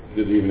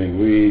Good evening.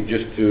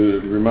 Just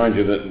to remind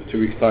you that in 2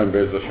 weeks' time,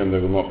 Be'ez Hashem,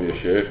 there will not be a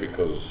shiur,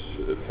 because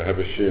to have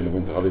a shiur in the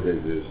winter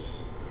holidays is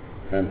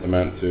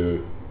tantamount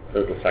to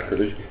total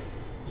sacrilege.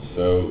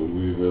 So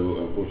we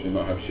will unfortunately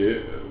not have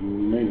shiur,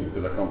 mainly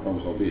because I can't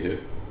promise I'll be here.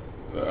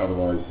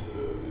 Otherwise,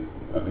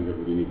 I think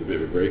everybody needs a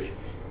bit of a break.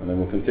 And then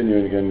we'll continue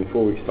again in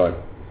 4 weeks' time.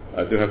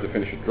 I do have to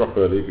finish a drop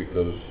early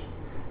because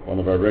one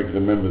of our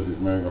regular members is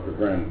marrying off a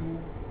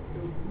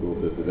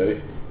granddaughter today.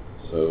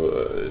 So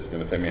it's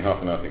going to take me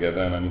half an hour to get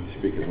there, and I need to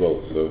speak as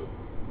well. So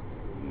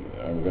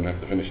I'm going to have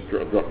to finish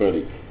drop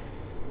early.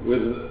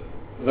 With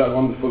that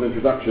wonderful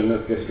introduction,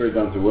 let's get straight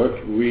down to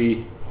work.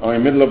 We are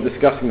in the middle of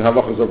discussing the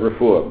Halochos of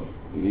Refuoh,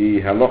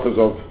 the Halochos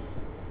of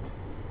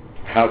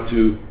how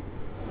to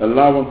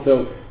allow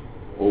oneself,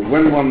 or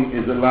when one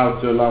is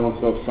allowed to allow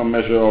oneself some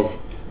measure of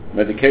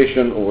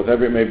medication or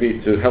whatever it may be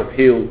to help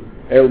heal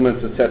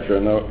ailments, etc.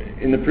 Now,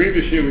 in the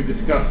previous year we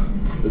discussed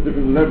the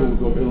different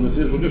levels of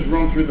illnesses. We'll just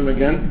run through them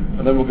again,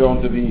 and then we'll go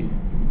on to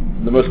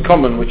the most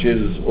common, which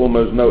is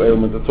almost no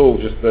ailment at all,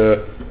 just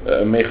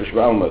mechush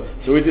ba'alma.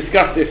 So we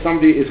discussed if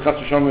somebody is chas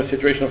v'shalom in a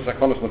situation of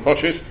sakonos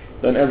nefashos,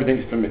 then everything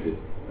is permitted.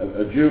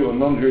 A Jew or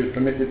non-Jew is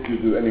permitted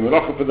to do any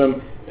melacha for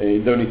them.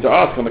 You don't need to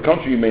ask. On the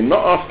contrary, you may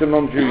not ask a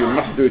non-Jew, you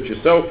must do it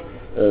yourself.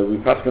 We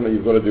pass on that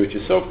you've got to do it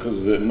yourself, because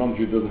the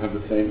non-Jew doesn't have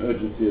the same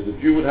urgency as a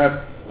Jew would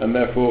have, and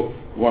therefore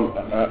one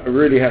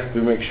really has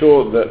to make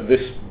sure that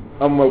this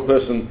unwell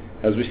person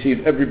has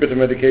received every bit of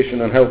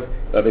medication and help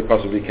that they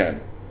possibly can.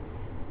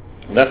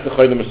 And that's the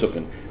choyle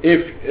mesuken.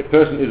 If a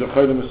person is a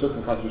choyle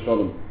mesuken, chas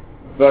v'shalom,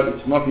 but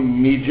it's not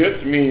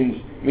immediate,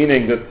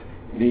 meaning that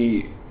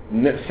the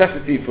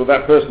necessity for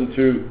that person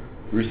to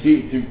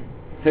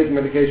take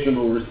medication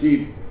or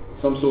receive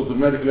some sort of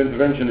medical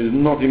intervention is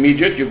not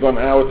immediate. You've got an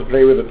hour to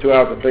play with, or 2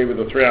 hours to play with,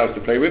 or 3 hours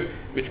to play with,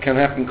 which can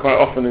happen quite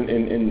often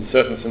in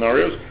certain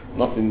scenarios,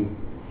 not in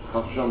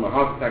a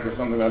heart attack or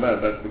something like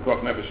that. That's the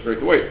pikuach nefesh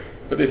straight away.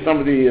 But if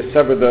somebody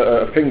severed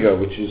a finger,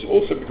 which is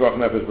also pikuach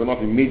nefesh but not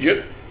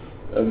immediate,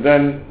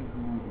 then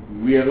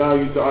we allow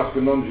you to ask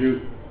a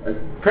non-Jew,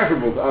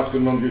 preferable to ask a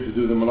non-Jew to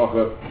do the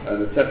malacha,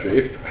 and etc.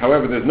 If,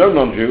 however, there's no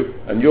non-Jew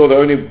and you're the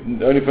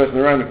only person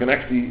around who can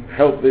actually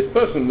help this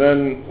person,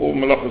 then all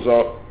malachas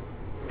are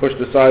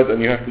pushed aside,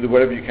 and you have to do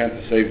whatever you can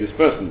to save this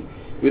person.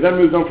 We then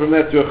moved on from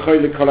there to a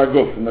choyle kol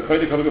haguf, and the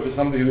choyle kol haguf is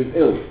somebody who is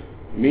ill,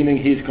 meaning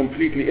he's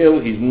completely ill.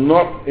 He's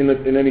not in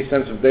any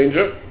sense of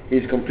danger.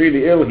 He's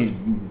completely ill. He's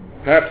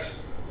perhaps,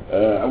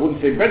 I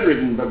wouldn't say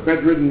bedridden, but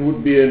bedridden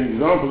would be an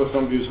example of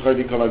somebody who's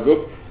choyle kol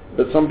haguf,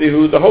 but somebody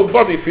who the whole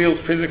body feels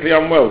physically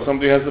unwell.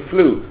 Somebody who has the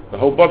flu, the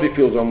whole body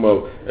feels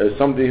unwell.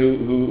 Somebody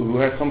who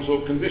has some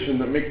sort of condition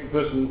that makes the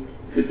person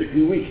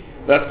physically weak.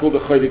 That's called a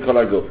choyle kol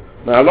haguf.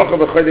 Now, halacha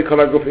of a choyle kol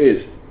haguf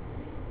is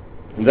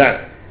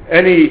that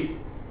any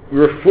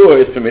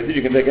refuah is permitted.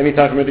 You can take any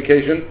type of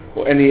medication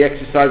or any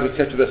exercise,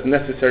 etc., that's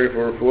necessary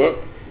for refuah.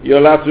 You're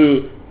allowed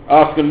to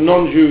ask a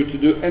non-Jew to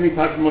do any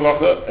type of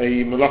malacha,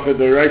 a malacha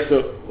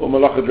d'oraisa or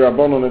malacha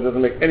d'rabbanon. It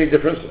doesn't make any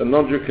difference. A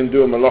non-Jew can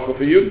do a malacha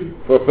for you,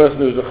 for a person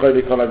who's a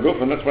choyle kol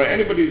haguf, and that's why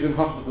anybody who's in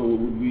hospital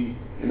would be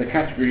in a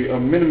category, a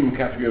minimum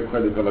category of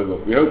choyle kol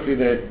haguf. We hopefully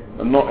they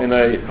are not in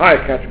a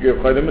higher category of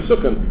choyle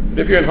mesuken.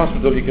 But if you're in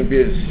hospital, you can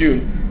be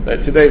assumed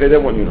that today they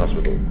don't want you in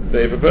hospital. So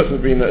if a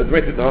person's been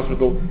admitted to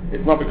hospital,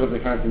 it's not because they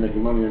fancy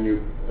making money on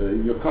you.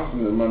 You're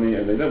costing them money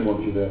and they don't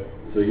want you there.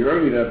 So you're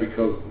only there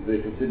because they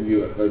consider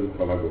you a choyle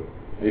kol haguf.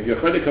 If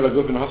you're choyle kol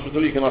haguf in a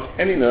hospital, you can ask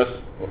any nurse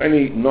or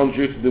any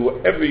non-Jew to do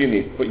whatever you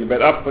need. Put your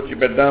bed up, put your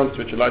bed down,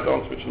 switch your light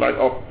on, switch your light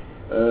off,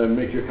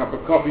 make you a cup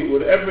of coffee,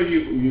 whatever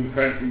you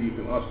fancy, you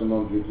can ask a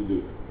non-Jew to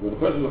do. When a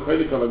person is a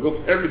choyle kol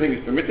haguf, everything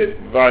is permitted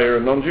via a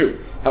non-Jew.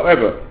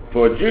 However,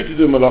 for a Jew to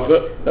do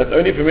malacha, that's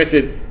only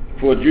permitted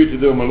for a Jew to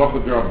do a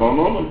malacha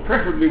d'rabbanon, and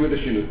preferably with a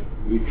shinui.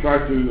 We try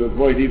to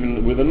avoid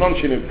even with a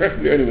non-shinui,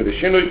 preferably only with a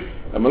shinui.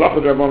 A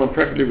malacha d'rabbanon,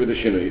 preferably with a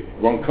shinui.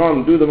 One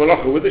can't do the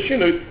malacha with a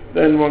shinui,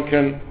 then one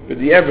can, with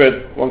the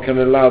eved, one can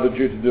allow the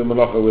Jew to do a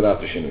malacha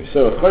without the shinui.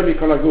 So a choyle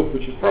kol haguf,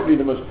 which is probably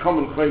the most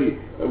common choyle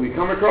that we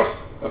come across,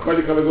 a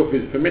choyle kol haguf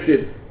is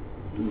permitted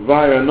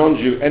via a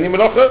non-Jew any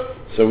malacha.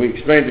 So we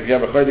explained if you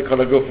have a choyle kol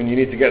haguf and you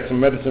need to get some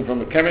medicine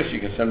from a chemist, you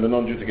can send the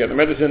non-Jew to get the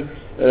medicine,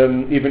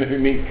 even if it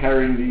means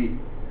carrying the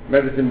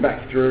medicine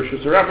back to Rosh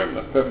Hashanah,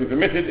 that's perfectly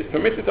permitted. It's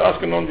permitted to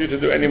ask a non-Jew to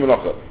do any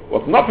malacha.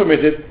 What's not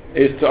permitted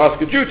is to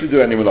ask a Jew to do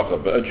any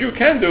malacha. But a Jew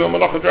can do a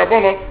malacha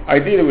d'rabbanon,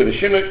 ideally with a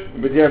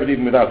shinui, but you have it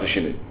even without a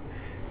shinui.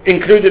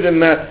 Included in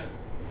that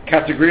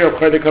category of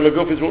choyle kol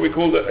haguf is what we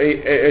call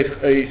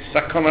a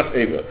sakonas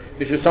eva.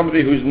 This is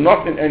somebody who's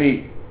not in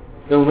any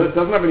illness,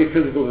 doesn't have any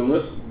physical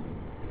illness,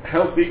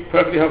 healthy,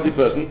 perfectly healthy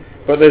person,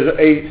 but there's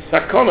a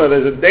sakona,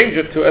 there's a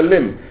danger to a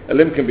limb. A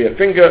limb can be a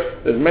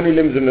finger, there's many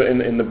limbs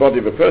in the body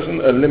of a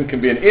person. A limb can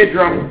be an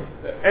eardrum.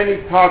 Any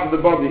part of the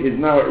body is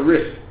now at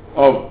risk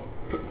of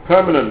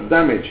permanent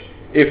damage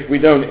if we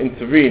don't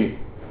intervene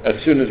as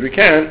soon as we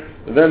can.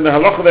 Then the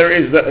halacha there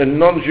is that a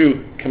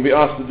non-Jew can be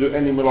asked to do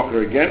any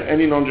malacha again.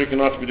 Any non-Jew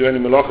can ask to do any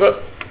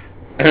malacha,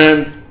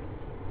 and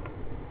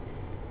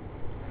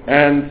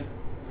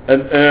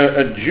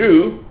a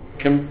Jew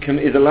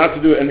is allowed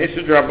to do an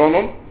Issa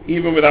D'Rabbanon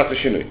even without the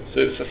shinui. So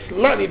it's a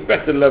slightly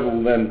better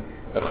level than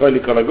a choyle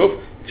kol haguf.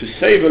 To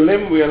save a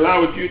limb, we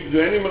allow you to do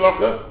any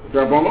malacha,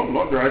 drabonon,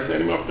 not deraisa,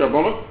 any malacha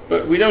drabonon,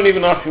 but we don't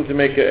even ask him to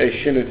make a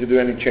shinui to do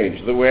any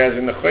change. So whereas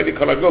in the choyle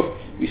kol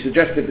haguf, we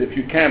suggested if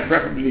you can,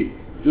 preferably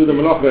do the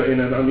malacha in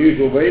an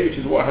unusual way, which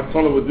is what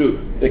Hatzalah would do.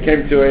 They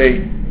came to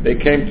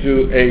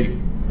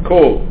a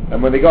call,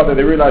 and when they got there,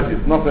 they realized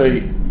it's not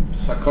a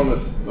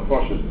sakonas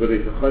nefashos, but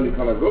it's a choyle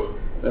kol haguf.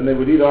 Then they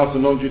would either ask the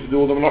non-Jew to do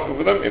all the malacha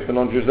for them, if the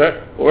non-Jew is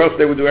there, or else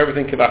they would do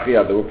everything kilach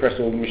yad. They would press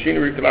all the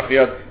machinery kilach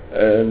yad,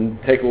 and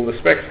take all the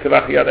specs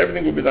kilach yad.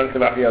 Everything would be done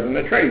kilach yad, and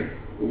they're trained.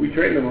 But we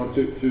train them on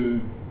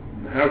to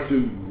how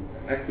to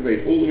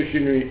activate all the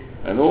machinery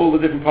and all the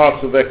different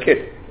parts of their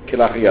kit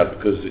kilach yad.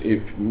 Because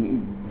if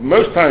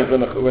most times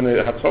when a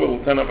Hatzalah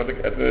will turn up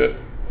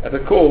at a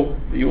call,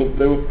 they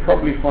will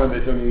probably find that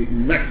it's only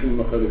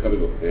maximum of choyle kol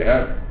haguf. They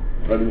have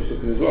choyle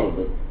misukin as well,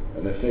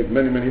 and they've saved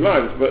many, many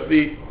lives, but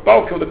the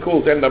bulk of the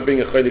calls end up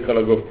being a choyle kol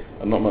haguf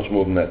and not much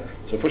more than that.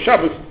 So for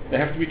Shabbos, they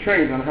have to be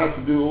trained on how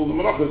to do all the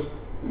malachas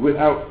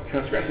without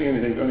transgressing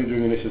anything, only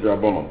doing an issa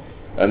drabonon.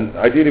 And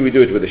ideally we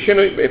do it with a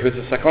shinui, but if it's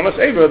a sakonas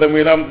eva, then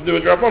we allow them to do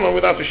a drabonon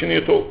without a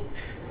shinui at all.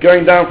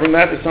 Going down from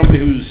that is somebody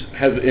who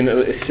has in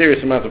a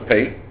serious amount of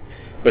pain,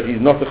 but he's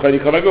not a choyle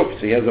kol haguf.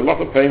 So he has a lot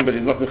of pain, but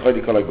he's not in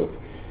choyle kol haguf.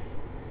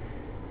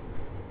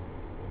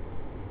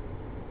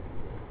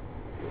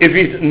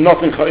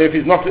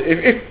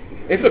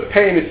 If the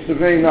pain is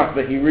severe enough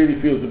that he really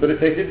feels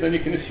debilitated, then you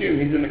can assume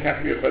he's in the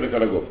category of choyle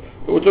kol haguf.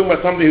 But we're talking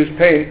about somebody whose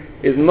pain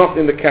is not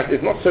in the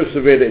is not so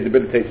severe that it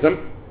debilitates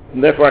them,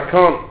 and therefore I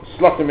can't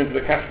slot him into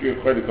the category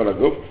of choyle kol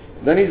haguf.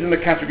 Then he's in the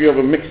category of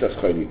a mixas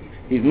choyle.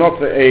 He's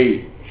not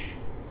a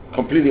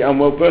completely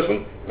unwell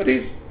person, but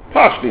he's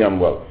partially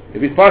unwell.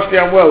 If he's partially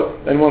unwell,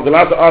 then one's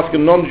allowed to ask a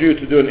non-Jew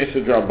to do an issa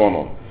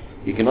drabonon.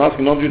 He can ask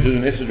a non-Jew to do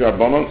an issa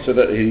drabonon so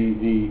that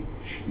the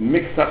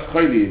mixas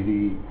choyle,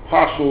 the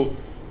partial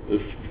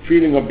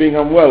feeling of being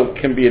unwell,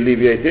 can be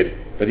alleviated,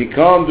 but he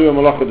can't do a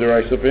malacha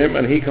deraisa for him,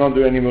 and he can't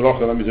do any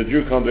malacha. That means a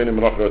Jew can't do any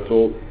malacha at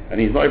all, and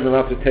he's not even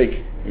allowed to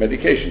take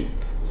medication.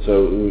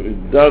 So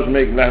it does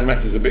make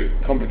matters a bit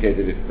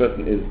complicated if a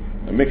person is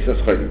a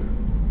mixas choyle.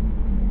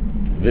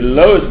 The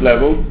lowest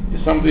level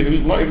is somebody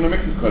who's not even a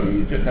mixas choyle.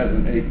 He just has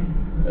an ache,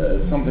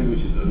 something which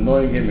is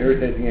annoying him,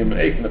 irritating him, an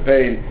ache and a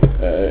pain,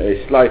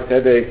 a slight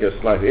headache, a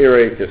slight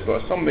earache,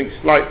 something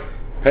slight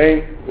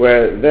pain,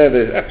 where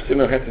there's absolutely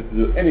no heter to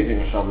do anything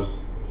on Shabbos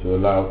to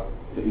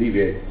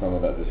alleviate some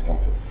of that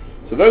discomfort.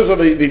 So those are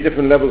the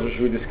different levels which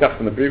we discussed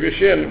in the previous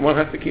year, and one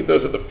has to keep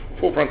those at the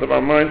forefront of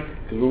our mind,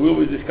 because we will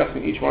be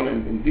discussing each one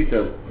in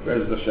detail.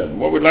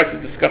 What we'd like to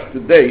discuss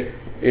today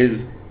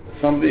is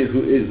somebody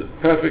who is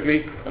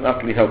perfectly and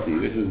utterly healthy.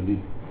 This is the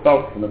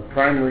bulk and the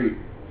primary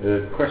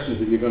questions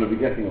that you're going to be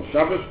getting on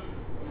Shabbos.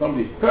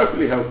 Somebody's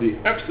perfectly healthy,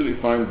 absolutely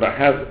fine, but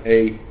has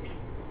a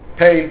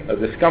pain, a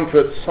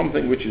discomfort,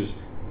 something which is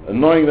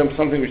annoying them,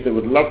 something which they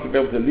would love to be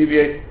able to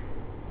alleviate.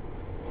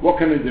 What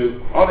can they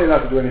do? Are they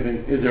allowed to do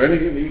anything? Is there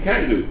anything that you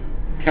can do?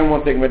 Can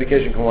one take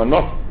medication? Can one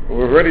not? Well,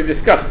 we've already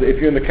discussed that if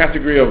you're in the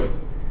category of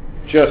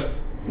just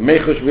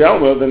mechush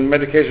v'alma, then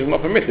medication is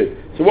not permitted.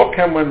 So what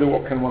can one do?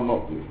 What can one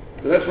not do?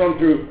 So let's run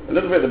through a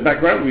little bit of the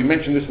background. We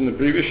mentioned this in the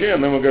previous year,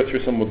 and then we'll go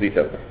through some more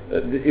detail.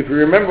 If you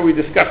remember, we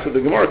discussed that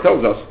the Gemara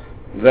tells us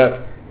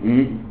that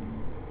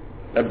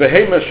a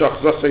behemoth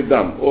shachzasei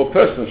dam, or a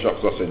person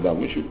shachzasei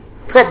dam, which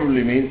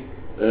probably means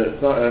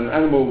an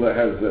animal that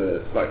has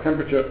a slight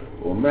temperature,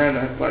 or a man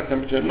that has slight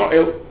temperature, not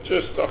ill,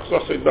 just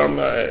shachzasei dam.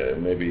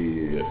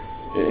 Maybe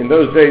in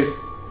those days,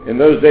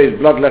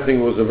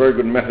 bloodletting was a very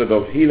good method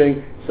of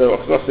healing. So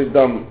shachzasei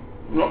dam,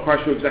 I'm not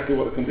quite sure exactly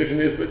what the condition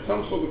is, but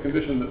some sort of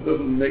condition that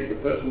doesn't make the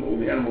person or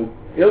the animal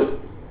ill,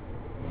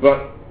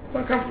 but it's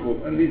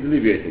uncomfortable and needs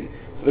alleviating.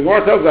 So the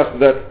Gemara tells us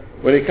that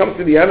when it comes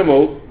to the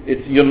animal,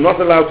 you're not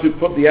allowed to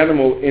put the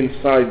animal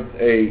inside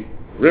a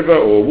river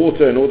or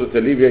water in order to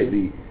alleviate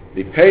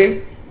the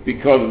pain,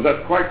 because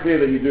that's quite clear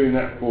that you're doing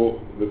that for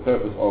the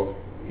purpose of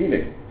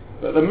healing.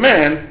 But the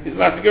man is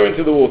allowed to go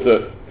into the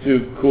water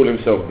to cool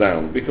himself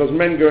down, because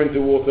men go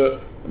into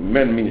water,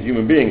 men means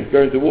human beings,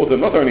 go into water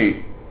not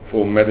only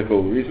for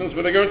medical reasons,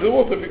 but they go into the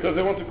water because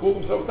they want to cool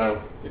themselves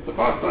down. It's a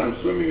pastime.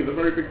 Swimming is a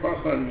very big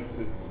pastime.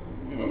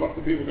 Lots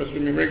of people go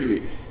swimming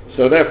regularly.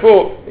 So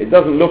therefore, it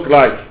doesn't look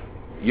like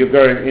you're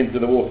going into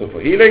the water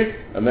for healing,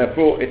 and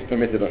therefore it's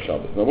permitted on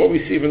Shabbos. Now what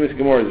we see from this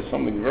Gemara is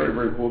something very,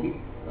 very important,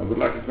 and we'd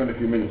like to spend a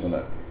few minutes on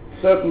that.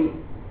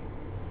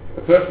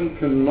 A person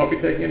cannot be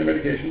taking any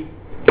medication,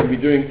 can be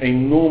doing a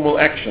normal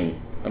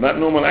action, and that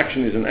normal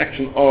action is an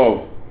action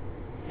of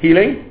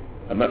healing,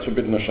 and that's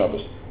forbidden on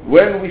Shabbos.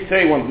 When we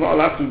say one's not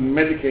allowed to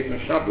medicate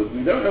on Shabbos,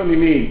 we don't only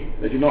mean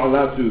that you're not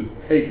allowed to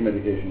take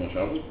medication on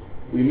Shabbos,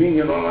 we mean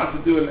you're not allowed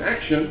to do an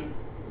action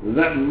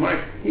that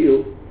might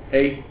heal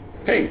a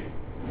pain.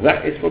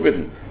 That is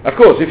forbidden. Of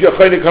course, if you're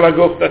choyle kol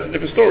haguf, that's a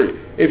different story.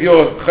 If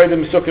you're choyle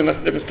misukin, that's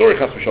a different story,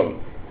 chas v'shalom.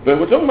 But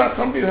we're talking about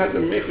somebody who has a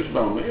mechush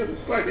v'alma, he has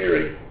a slight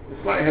earache,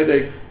 a slight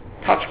headache,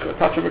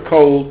 touch of a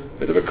cold,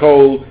 bit of a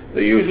cold,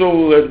 the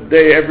usual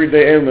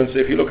everyday ailments.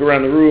 If you look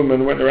around the room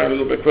and went around a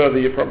little bit further,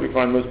 you probably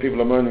find most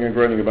people are moaning and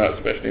groaning about,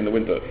 especially in the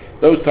winter.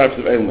 Those types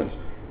of ailments.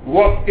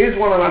 What is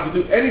one allowed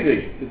to do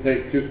anything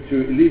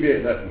to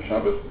alleviate that from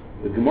Shabbos?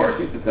 The Gemara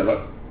seems to tell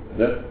us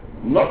that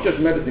not just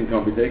medicine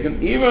can't be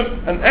taken, even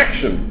an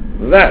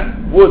action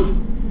that would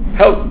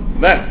help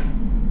that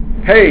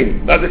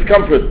pain, that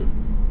discomfort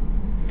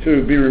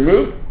to be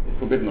removed is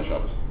forbidden on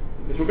Shabbos.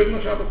 It's forbidden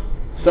on Shabbos.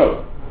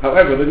 So,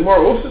 however, the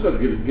Gemara also does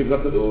gives us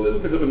a little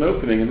bit of an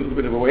opening, a little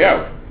bit of a way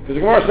out. Because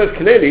the Gemara says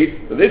clearly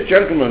that this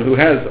gentleman who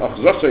has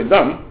achzasei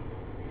dam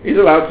is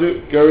allowed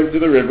to go into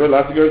the river,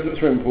 allowed to go into the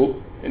swimming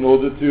pool in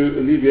order to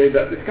alleviate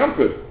that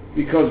discomfort.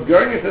 Because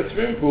going into a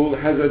swimming pool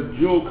has a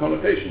dual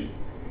connotation.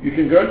 You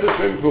can go into a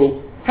swimming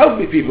pool,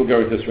 healthy people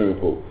go into a swimming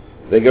pool.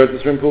 They go to the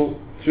swimming pool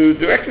to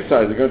do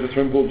exercise, they go to the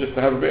swimming pool just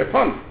to have a bit of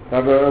fun,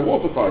 have a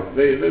water fight.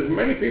 There's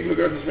many people who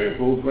go to swimming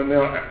pools when they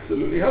are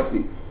absolutely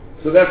healthy.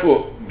 So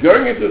therefore,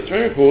 going into the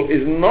swimming pool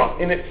is not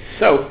in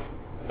itself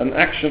an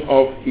action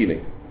of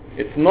healing.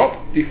 It's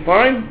not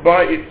defined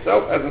by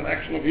itself as an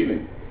action of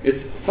healing.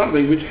 It's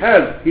something which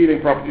has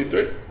healing properties to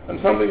it, and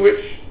something which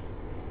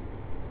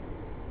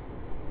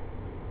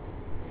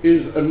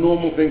is a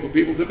normal thing for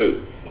people to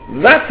do.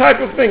 That type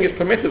of thing is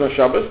permitted on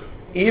Shabbos,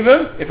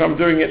 even if I'm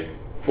doing it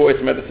for its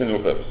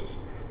medicinal purposes.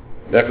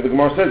 Therefore the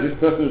Gemara says this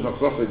person who's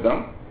achzasei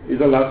dam is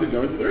allowed to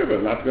go into the river,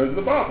 allowed to go into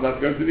the bath, allowed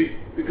to go into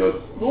because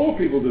normal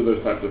people do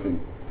those types of things.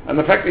 And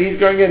the fact that he's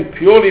going in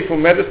purely for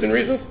medicine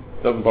reasons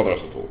doesn't bother us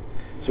at all.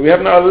 So we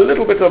have now a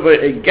little bit of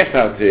a get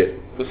out here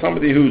for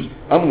somebody who's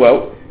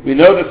unwell. We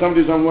know that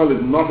somebody who's unwell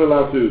is not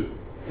allowed to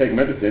take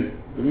medicine,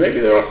 but maybe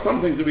there are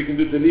some things that we can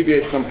do to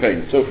alleviate some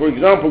pain. So for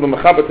example, the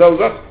Mechaber tells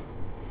us,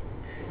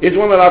 is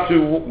one allowed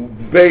to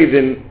bathe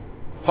in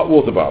hot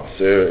water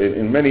baths?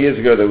 In many years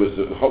ago there was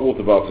hot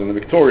water baths in the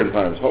Victorian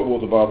times. Hot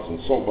water baths and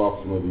salt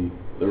baths were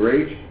the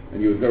rage,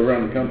 and you would go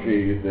around the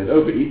country, they'd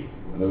overeat,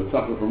 and they would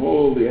suffer from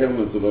all the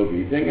ailments of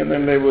overeating, and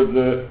then they would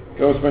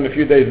go and spend a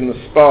few days in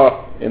the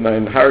spa in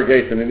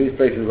Harrogate and in these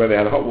places where they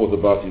had hot water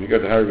baths. If you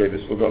go to Harrogate,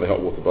 they've still got the hot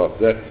water baths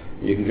there.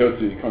 You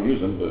can't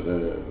use them, but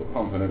the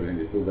pump and everything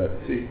is still there to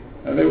see.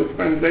 And they would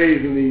spend days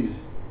in these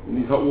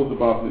hot water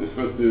baths that were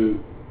supposed to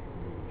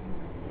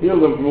heal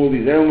them from all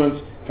these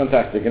ailments.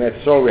 Fantastic. And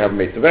so we have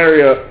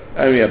Metaveria,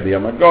 and we have the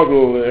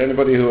Yamagodl.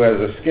 Anybody who has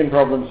a skin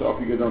problem, so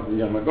off you go down to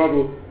the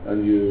Yamagodl,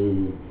 and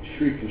you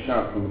shriek and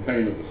shout from the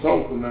pain of the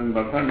salt, and then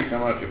by the time you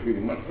come out you're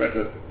feeling much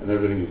better, and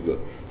everything is good.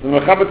 So the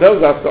Mechaber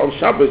tells us that on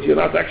Shabbos you're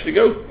allowed to actually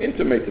go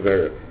into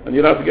Metaveria, and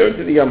you're allowed to go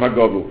into the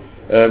Yamagodl.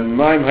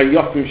 Maim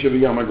hayochim sheba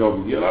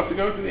Yamagodl. You're allowed to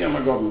go into the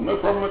Yamagodl, no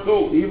problem at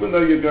all, even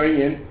though you're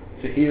going in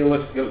to heal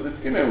a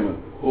skin ailment,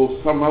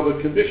 or some other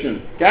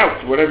condition,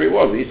 gout, whatever it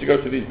was. They used to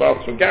go to these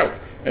baths for gout.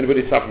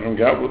 Anybody suffering from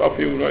gout would offer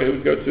you, who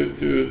would go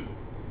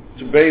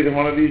to bathe in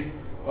one of these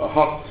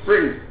hot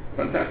springs.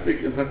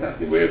 Fantastic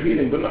way of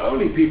healing. But not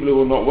only people who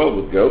were not well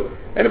would go,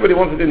 anybody who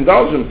wanted to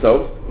indulge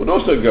themselves would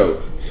also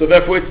go. So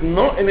therefore it's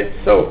not in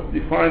itself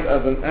defined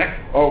as an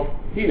act of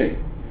healing.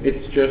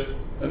 It's just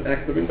an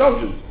act of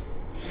indulgence.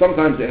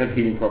 Sometimes it has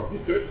healing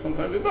properties to it,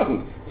 sometimes it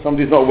doesn't.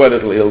 Somebody's not well,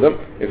 it'll heal them.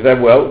 If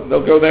they're well,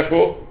 they'll go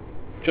therefore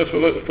just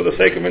for the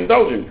sake of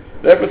indulging.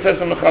 Therefore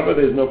says on the Mechaber,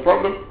 there's no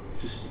problem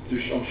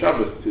on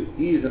Shabbos to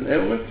ease an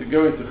ailment, to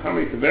go into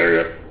Chamei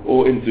Tiberia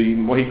or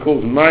into what he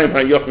calls Mayim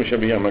HaYochim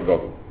Shebiyam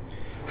HaGodel.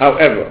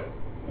 However,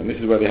 and this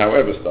is where the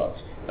however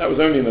starts, that was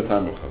only in the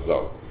time of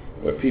Chazal,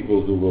 where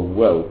people who were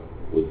well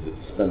would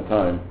spend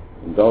time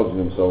indulging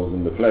themselves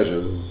in the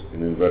pleasures,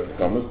 in inverted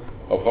commas,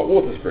 of hot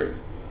water springs.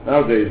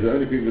 Nowadays, the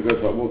only people who go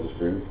to hot water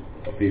springs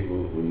are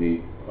people who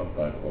need some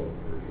type of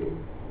refuel.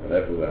 And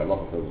therefore the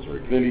Halochos tells us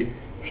very clearly,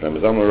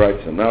 Shlomo Zalman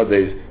writes, and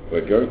nowadays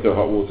where going to a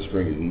hot water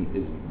spring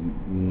is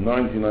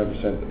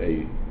 99%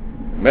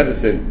 a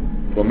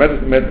medicine, for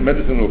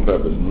medicinal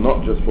purpose,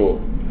 not just for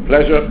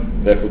pleasure.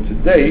 Therefore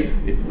today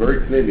it's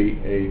very clearly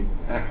an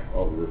act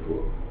of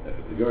refuoh.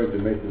 Therefore to go into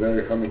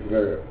Metaveria, Chamei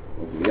Tiberia,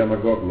 or to the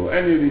Yamagodl, or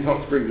any of these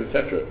hot springs,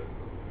 etc.,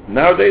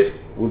 nowadays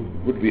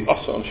would be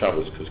also on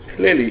Shabbos, because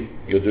clearly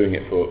you're doing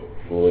it for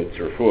its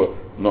refuoh,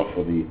 not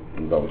for the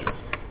indulgence.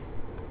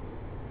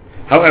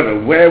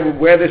 However,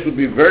 where this would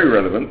be very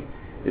relevant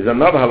is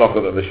another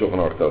halacha that the Shulchan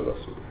Aruch tells us.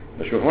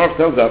 The Shulchan Aruch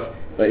tells us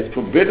that it's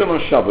forbidden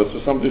on Shabbos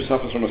for somebody who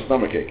suffers from a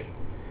stomach ache.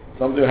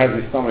 Somebody who has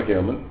a stomach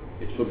ailment,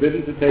 it's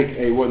forbidden to take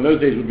what in those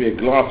days would be a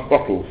glass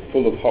bottle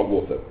full of hot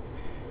water.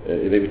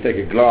 They would take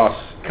a glass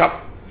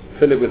cup,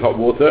 fill it with hot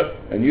water,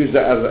 and use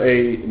that as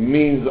a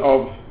means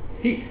of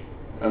heat.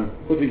 And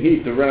putting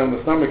heat around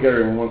the stomach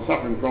area when one's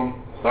suffering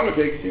from stomach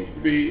ache seems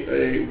to be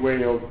a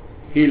way of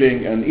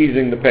healing and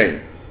easing the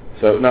pain.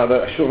 So now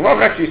the Shulchan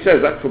Aruch actually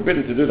says that's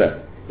forbidden to do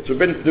that. It's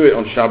forbidden to do it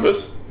on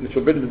Shabbos, and it's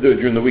forbidden to do it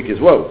during the week as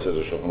well, says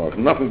the Shulchan Aruch.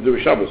 Nothing to do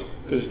with Shabbos,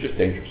 because it's just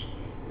dangerous.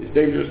 It's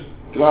dangerous.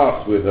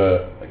 Glass with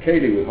a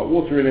keli with hot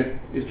water in it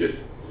is just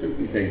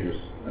simply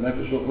dangerous. And that's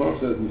what Shulchan Aruch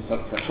says,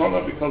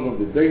 because of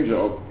the danger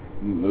of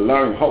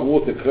allowing hot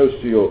water close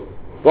to your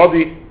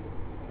body,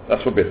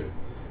 that's forbidden.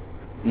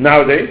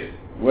 Nowadays,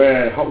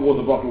 where hot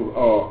water bottles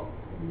are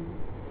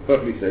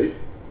perfectly safe,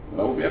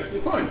 that will be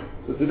absolutely fine.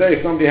 So today,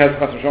 if somebody has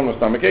chas v'shalom a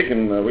stomachache,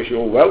 and I wish you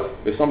all well,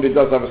 if somebody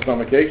does have a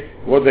stomachache,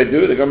 what they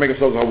do, they go make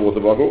themselves a hot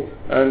water bottle,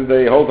 and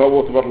they hold the hot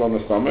water bottle on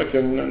the stomach,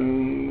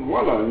 and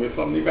voila, and you're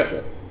suddenly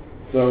better.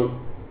 So,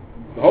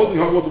 holding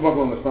a hot water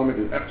bottle on the stomach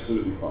is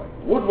absolutely fine.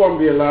 Would one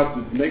be allowed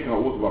to make a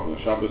hot water bottle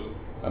on Shabbos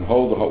and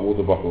hold the hot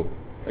water bottle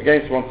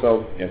against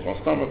oneself, against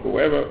one's stomach, or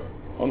wherever,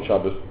 on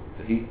Shabbos,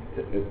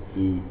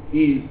 to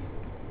ease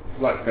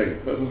slight pain?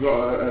 The person's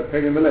got a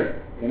pain in the leg,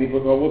 and he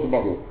puts a hot water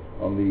bottle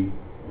on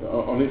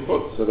his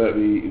foot so that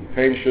the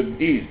pain should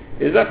ease.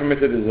 Is that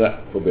permitted? Is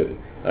that forbidden?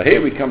 Now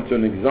here we come to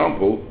an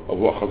example of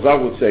what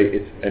Chazal would say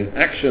it's an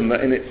action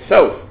that in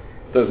itself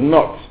does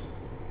not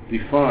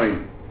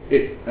define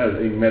it as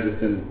a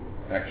medicine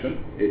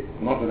action. It's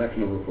not an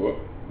action of refuoh.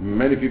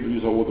 Many people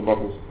use hot water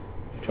bottles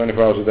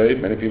 24 hours a day.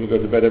 Many people go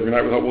to bed every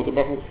night with hot water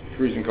bottles,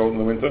 freezing cold in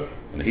the winter,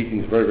 and the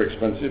heating is very, very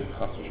expensive.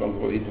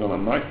 Heating on at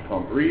night, you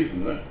can't breathe,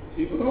 and so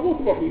you put a hot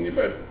water bottle in your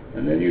bed,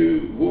 and then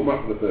you warm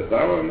up for the first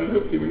hour, and then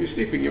hopefully when you're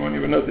sleeping you won't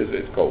even notice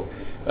it's cold.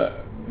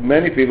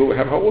 Many people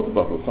have hot water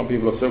bottles. Some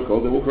people are so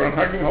cold they walk around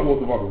hugging hot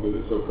water bottles because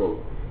it's so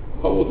cold.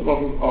 Hot water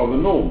bottles are the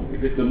norm.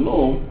 If it's the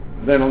norm,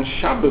 then on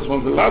Shabbos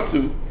one's allowed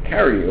to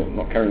carry, or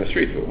not carry in the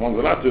street, but one's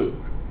allowed to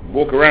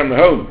walk around the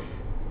home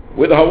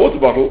with a hot water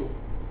bottle,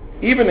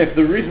 even if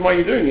the reason why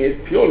you're doing it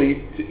is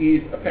purely to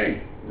ease a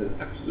pain. There's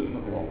absolutely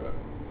nothing wrong with that.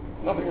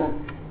 Nothing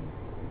wrong.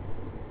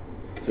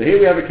 So here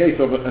we have a case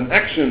of an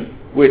action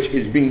which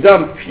is being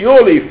done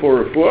purely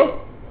for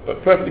refuoh,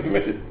 but perfectly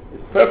permitted.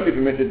 It's perfectly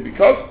permitted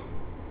because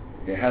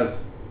it has,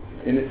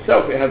 in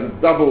itself, it has a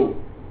double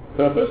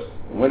purpose.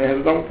 And when it has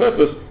a double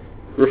purpose,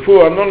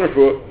 refuoh and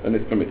non-refuoh, and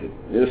it's permitted.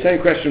 The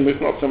same question was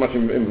not so much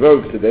in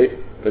vogue today,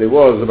 but it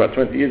was about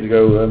 20 years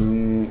ago,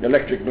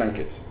 electric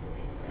blankets.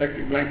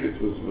 Electric blankets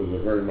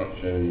was very much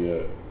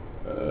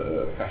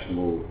a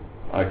fashionable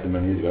item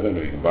many years ago. I don't know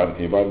if you can buy them.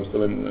 Can you buy them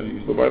still?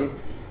 You still buy them?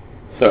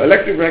 So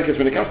electric blankets,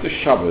 when it comes to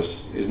Shabbos,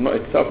 is not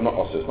itself not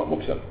osir, it's not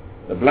muksa.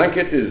 The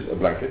blanket is a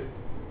blanket.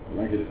 A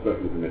blanket is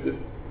perfectly permitted.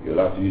 You're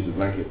allowed to use a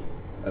blanket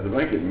as a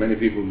blanket. Many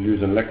people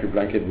use an electric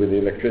blanket with the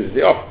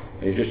electricity off,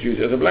 and you just use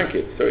it as a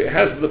blanket. So it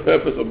has the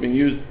purpose of being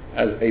used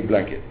as a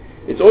blanket.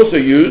 It's also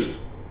used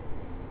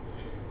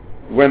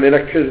when the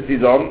electricity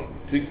is on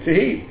to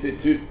heat,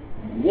 to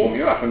warm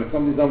you up. And if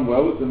somebody's done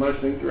well, it's a nice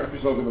thing to wrap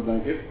yourself in a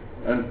blanket,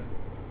 and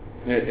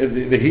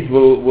the heat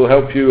will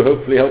help you,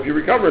 hopefully help you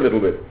recover a little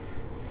bit.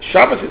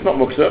 Shabbos is not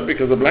muksa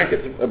because the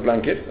blanket's a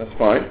blanket, that's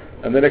fine,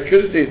 and the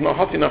electricity is not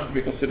hot enough to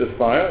be considered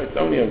fire. It's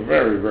only a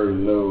very, very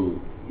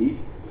low heat,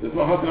 so it's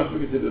not hot enough to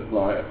be considered a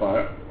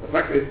fire. The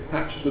fact that it's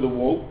attached to the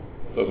wall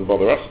doesn't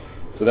bother us.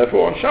 So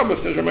therefore on Shabbos,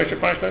 says Ramesh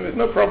Feinstein, there's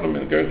no problem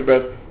in going to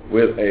bed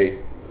with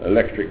an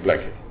electric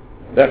blanket.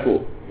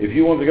 Therefore, if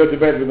you want to go to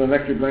bed with an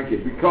electric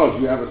blanket because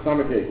you have a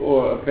stomachache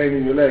or a pain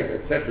in your leg,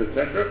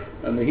 etc.,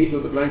 and the heat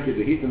of the blanket,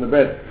 the heat in the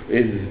bed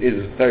is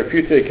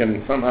therapeutic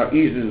and somehow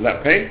eases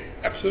that pain,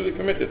 absolutely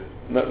permitted.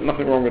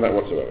 Nothing wrong with that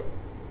whatsoever.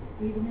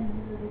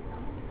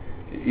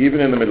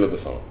 Even in the middle of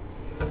the summer.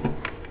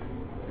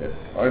 Yes,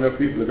 I know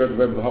people who go to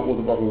bed with a hot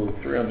water bottle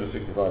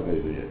 365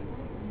 days a year.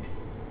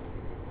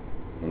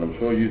 And I'm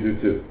sure you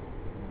do too.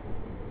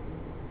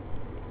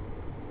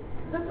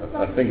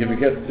 I think if it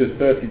gets to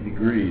 30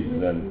 degrees,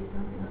 then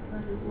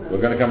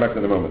we're going to come back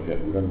in a moment. Yeah,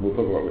 we'll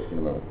talk about whiskey in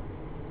a moment.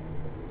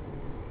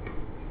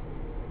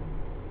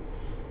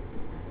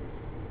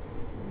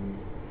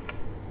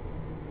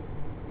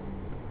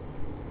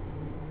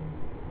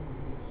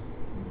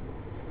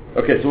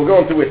 Okay, so we'll go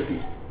on to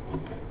whiskey.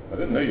 I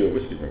didn't know you were a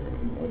whiskey drinker.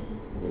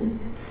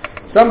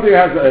 Somebody who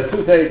has a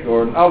toothache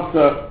or an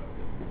ulcer,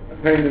 a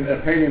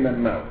pain in their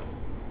mouth.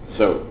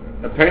 So,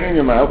 a pain in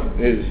your mouth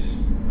is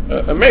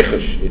a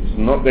mechesh. It's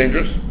not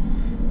dangerous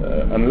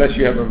unless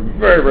you have a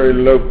very, very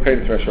low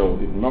pain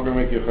threshold. It's not going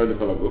to make you a chaylik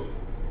halaguf.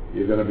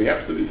 You're going to be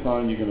absolutely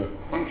fine. You're going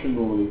to function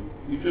normally.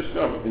 You just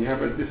you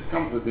have a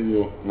discomfort in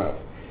your mouth.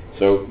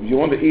 So you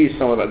want to ease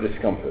some of that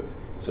discomfort.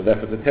 So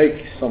therefore, to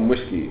take some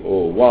whiskey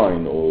or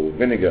wine or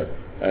vinegar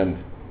and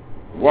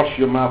wash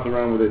your mouth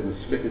around with it and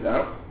spit it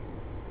out,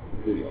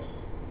 it's really awesome.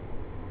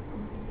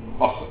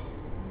 Awesome.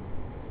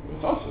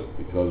 It's awesome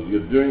because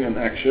you're doing an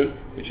action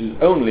which is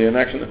only an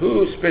action.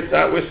 Who spits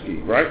out whiskey,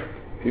 right?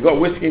 If you've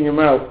got whiskey in your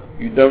mouth,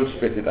 you don't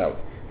spit it out.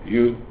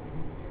 You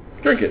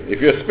drink it.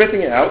 If you're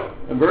spitting it out,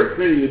 and very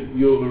clearly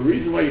the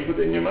reason why you put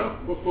it in your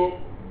mouth, what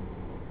for?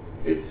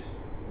 It's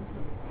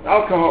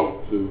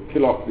alcohol to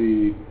kill off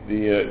the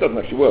it doesn't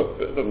actually work,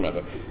 but it doesn't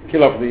matter.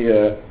 Kill off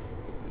the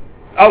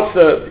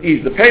ulcer, to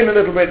ease the pain a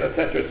little bit,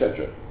 etc.,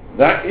 etc.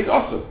 That is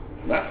awesome.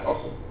 That's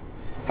awesome.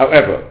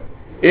 However,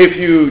 if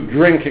you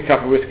drink a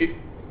cup of whiskey,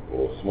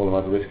 or a small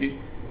amount of whiskey,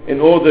 in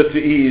order to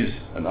ease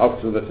an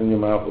ulcer that's in your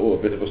mouth or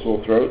a bit of a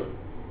sore throat,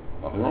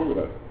 nothing wrong with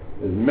that.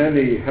 There's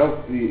many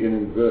healthy, in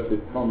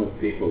inverted commas,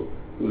 people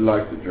who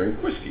like to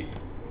drink whiskey.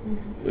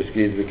 Mm-hmm.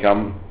 Whiskey has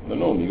become the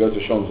norm. You go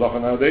to Shon Zacher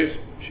nowadays,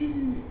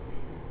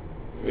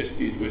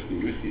 whiskey.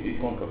 Each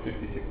one got 50,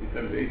 60,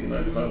 70, 80,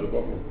 90 pounds a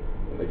bottle.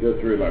 And they go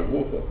through it like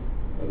water.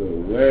 I don't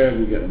know where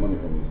we get the money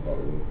from this part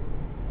of it.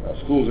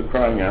 Schools are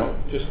crying out.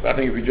 I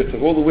think if we just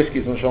took all the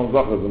whiskies and Shon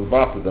Zachas and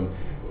bathed them,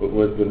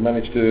 we'd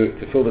manage to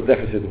fill the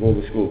deficit of all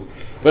the schools.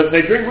 But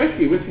they drink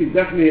whiskey. Whiskey is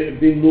definitely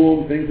the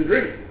norm thing to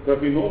drink. It's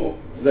perfectly normal.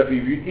 So that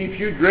if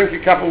you drink a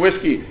cup of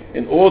whiskey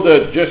in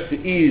order just to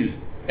ease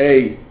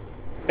a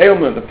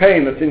ailment, a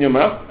pain that's in your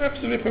mouth,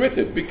 absolutely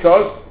permitted.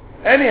 Because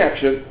any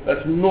action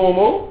that's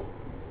normal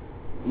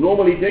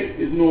eating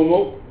is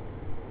normal.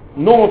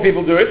 Normal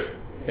people do it,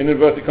 in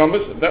inverted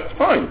commas, that's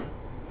fine.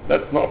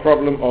 That's not a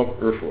problem of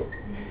refuah.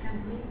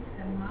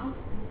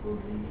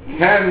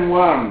 Can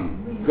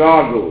one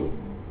gargle?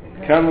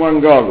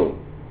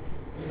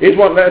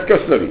 Let's go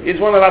slowly. Is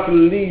one allowed to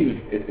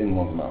leave it in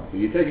one's mouth? So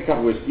you take a cup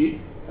of whiskey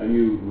and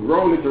you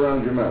roll it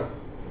around your mouth.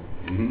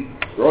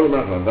 Roll it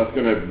around. That's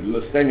going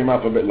to stay in your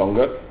mouth a bit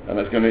longer, and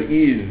that's going to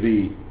ease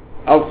the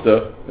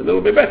ulcer a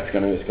little bit better.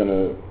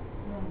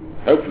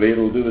 Hopefully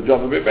it'll do the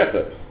job a bit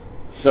better.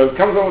 So it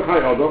comes on with Chai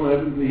Adam, and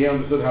evidently he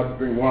understood how to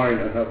drink wine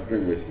and how to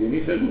drink whiskey. And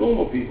he said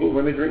normal people,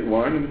 when they drink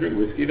wine and they drink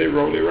whiskey, they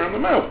roll it around the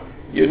mouth.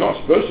 You're not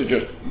supposed to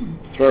just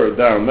throw it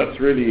down. That's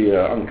really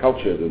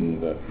uncultured,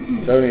 and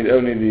it's only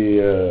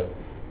the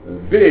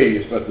beer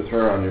you're supposed to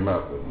throw around your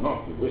mouth, but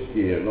not the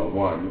whiskey and not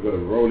wine. You've got to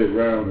roll it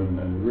around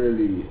and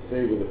really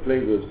savor the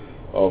flavors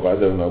of, I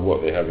don't know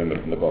what they have in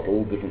the bottle,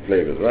 all different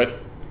flavors, right?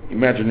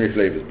 Imaginary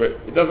flavors, but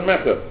it doesn't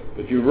matter.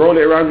 But you roll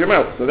it around your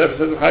mouth. So therefore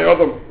says Chai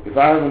Adam, if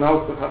I have an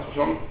ulcer, I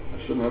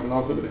shouldn't have an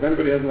ulcer, but if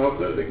anybody has an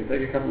ulcer, they can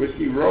take a cup of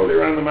whiskey, roll it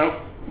around the mouth,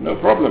 no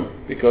problem,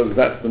 because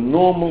that's the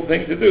normal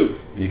thing to do.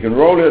 You can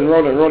roll it and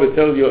roll it and roll it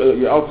till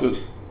your ulcer's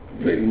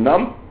completely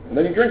numb, and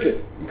then you drink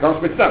it. You can't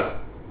spit it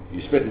out.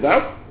 You spit it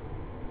out,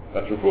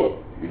 that's refuah.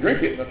 You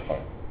drink it, that's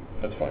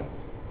fine.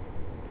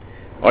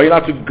 Are you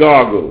allowed to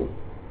gargle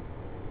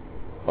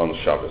on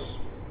Shabbos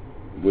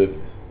with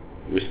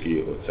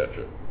whiskey or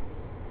etc.?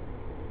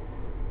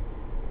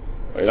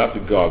 Are you allowed to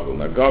gargle?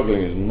 Now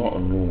gargling is not a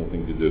normal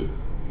thing to do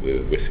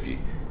with whiskey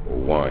or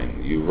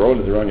wine. You roll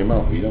it around your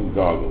mouth, but you don't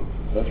gargle.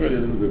 So that's really a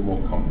little bit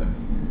more complex.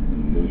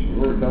 And the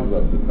Shiur tells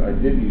us that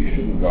ideally you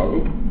shouldn't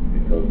gargle,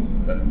 because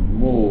that's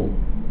more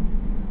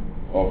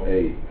of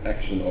a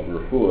action of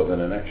refuah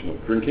than an action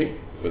of drinking.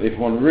 But if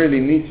one really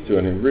needs to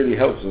and it really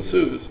helps and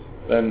soothes,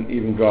 then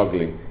even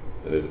gargling,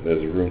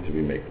 there's a room to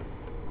be made.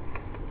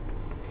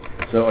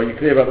 So are you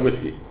clear about the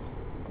whiskey?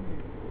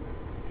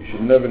 You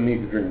should never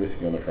need to drink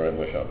whiskey on a Friday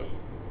or Shabbos.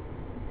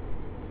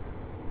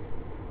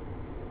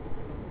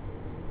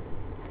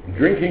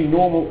 Drinking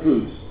normal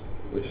foods,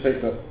 which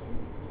takes us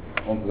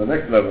onto the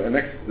next level, the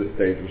next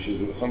stage, which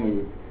is something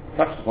we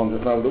touched upon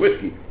just now with the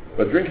whiskey.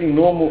 But drinking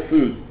normal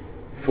food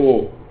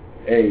for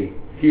a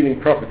healing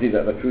property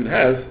that the food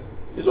has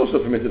is also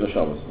permitted on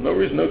Shabbos. No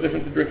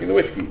different to drinking the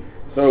whiskey.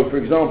 So, for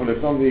example,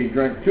 if somebody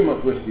drank too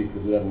much whiskey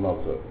because he had an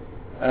ulcer,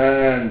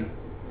 and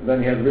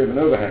then he has a bit of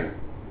an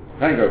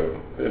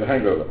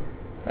hangover,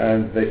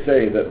 and they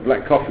say that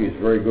black coffee is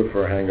very good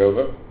for a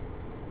hangover.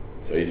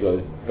 So he's got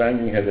a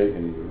banging headache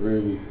and he's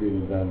really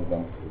feeling down the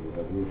dumps because he's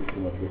had a little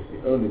too much whiskey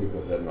only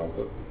because he had an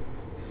ulcer.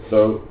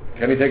 So,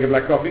 can he take a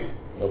black coffee?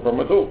 No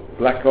problem at all.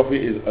 Black coffee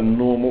is a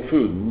normal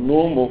food.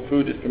 Normal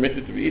food is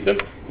permitted to be eaten,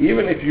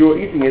 even if you're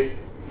eating it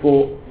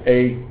for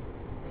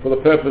the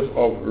purpose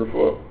of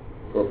refuah.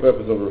 For a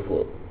purpose of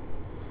refuah.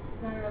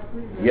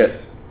 Yes.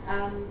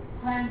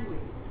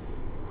 Cranberries.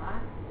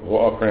 Right?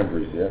 What are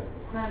cranberries? Yeah.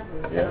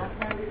 Cranberries. Yeah.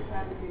 Cranberries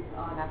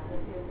are like the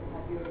pills that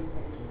have urine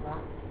infection,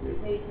 right? Yes.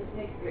 So you can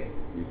take grapes.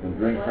 You can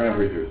drink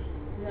cranberry juice.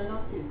 No,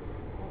 not juice.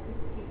 I just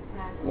keep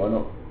cranberries. Why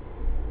not?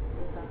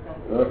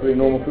 Perfectly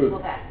normal food.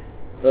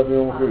 Perfectly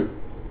normal food.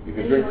 You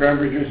can drink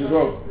cranberry juice as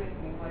well.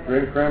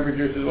 Drink cranberry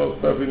juice as well.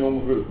 It's perfectly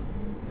normal food.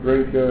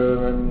 Drink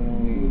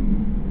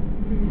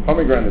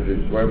pomegranate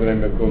juice, whatever they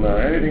may call now.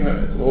 Anything that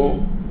it's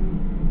all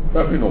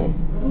perfectly normal.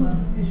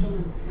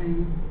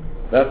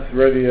 That's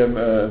really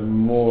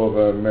more of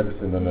a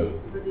medicine than a...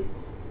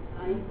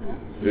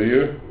 Do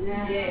you?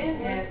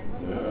 Yes.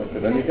 Okay,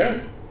 then you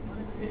can.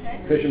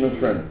 Fisherman's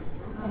friend.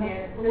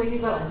 When you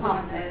got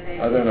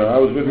I don't know. I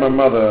was with my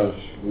mother.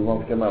 We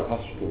wanted to come out of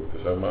hospital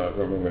because I don't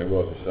remember when it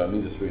was. She said, I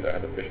need a sweet. I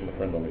had a fisherman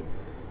friend on me.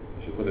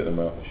 She put it in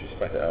her mouth and she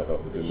spat it out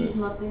after doing this.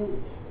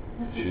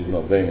 She's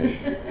not Danish.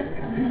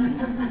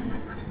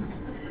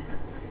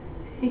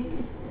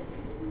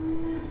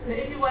 So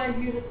if you want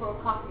to use it for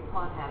a coffee, you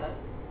can't have it.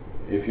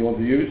 If you want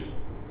to use?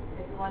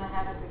 If you want to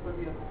have it because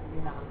you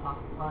have a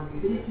coffee, you can't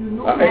use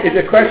it.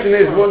 The question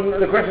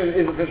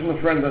is a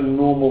fisherman's friend a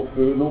normal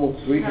food, normal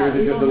sweet, or is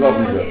it just a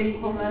lounger?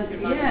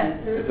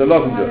 It's a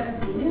lounger.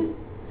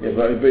 Yeah,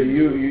 but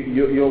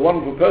you're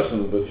one per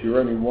person, but you're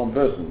only one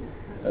person,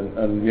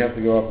 and you have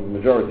to go after the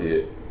majority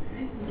here.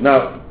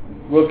 Now,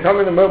 we'll come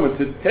in a moment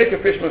to take a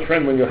fisherman's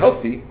friend when you're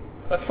healthy.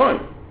 That's fine.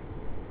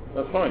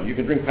 That's fine. You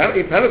can eat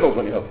Panadols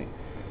when you're healthy.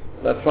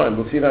 That's fine.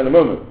 We'll see that in a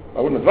moment.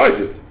 I wouldn't advise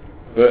it.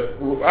 But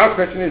our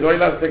question is, are you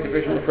allowed to take a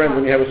fisherman's friend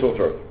when you have a sore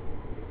throat?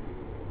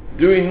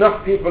 Do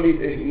enough people eat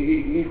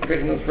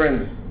fisherman's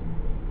friends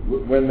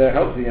when they're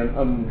healthy and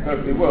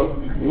perfectly well?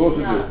 You also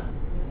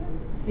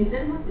do. In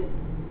Denmark?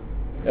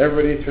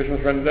 Everybody eats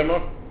fisherman's friend in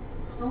Denmark?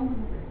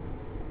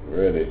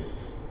 Really?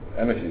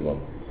 Anna sees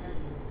one.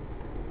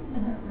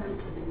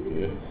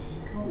 Yes.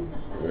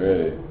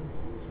 Really.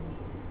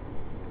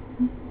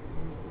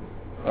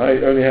 I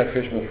only had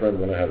fisherman's friend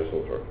when I had a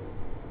sore throat.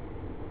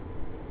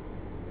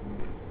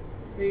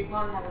 So you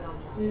can't have it on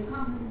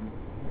Shabbos?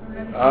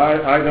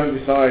 I don't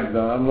decide,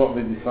 I'm not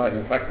the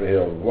deciding factor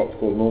here of what's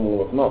called normal and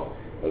what's not.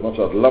 As much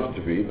as I'd love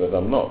to be, but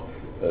I'm not.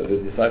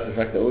 The decisive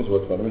factor always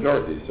works by the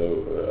majority.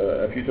 So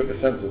if you took a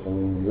census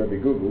and maybe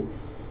Google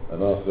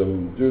and asked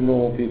them, do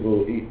normal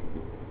people eat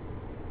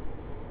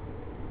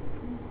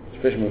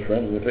fisherman's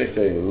friends, and if they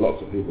say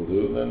lots of people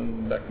do,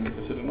 then that can be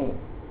considered normal.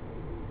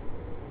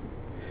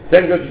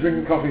 Then go to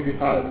drinking coffee if you're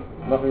tired.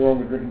 Nothing wrong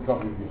with drinking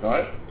coffee if you're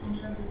tired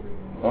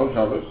on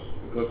Shabbos,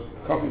 because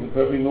coffee is a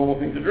perfectly normal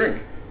thing to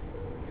drink.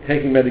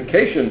 Taking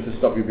medication to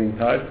stop you being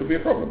tired could be a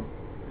problem.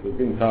 Because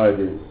being tired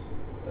is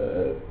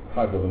a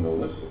type of an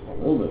illness. It's not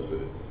an illness,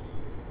 but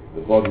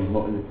the body's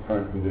not in its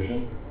current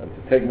condition, and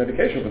to take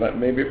medication for that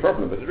may be a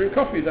problem. But to drink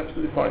coffee is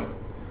absolutely fine.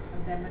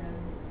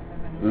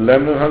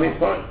 Lemon and honey is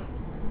fine.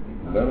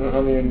 Lemon and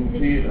honey and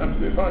tea is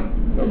absolutely fine.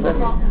 No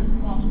problem.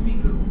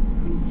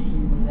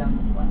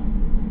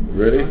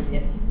 Really?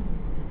 Yes.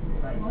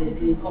 Right.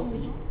 The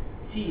coffee,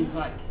 tea is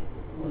like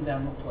going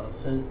down not well.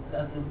 So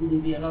would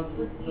it be allowed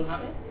to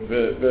have it?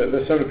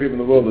 There's so many people in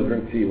the world that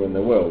drink tea when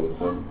they're well.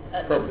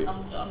 Probably.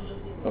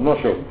 I'm not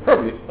sure.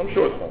 Probably. I'm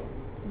sure it's fine.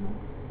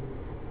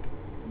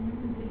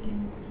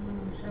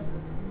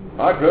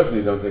 I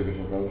personally don't take fish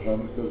from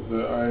Shabbos because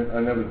I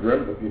never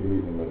dreamt that people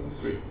eat them as a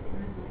sweet.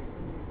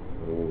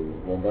 So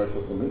one buys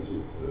some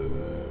minces,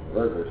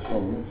 very, very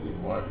strong minces.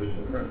 Why fish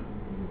and friends?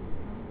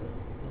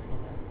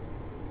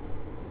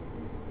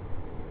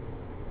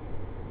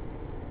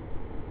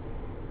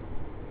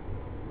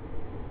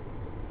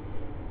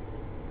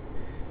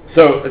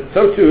 So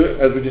too,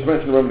 as we just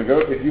mentioned a moment ago,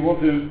 if you want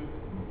to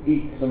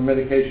eat some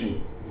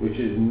medication which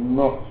is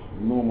not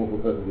normal for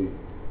perfectly,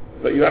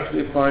 but you're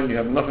absolutely fine, you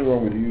have nothing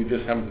wrong with you, you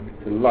just happen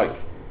to like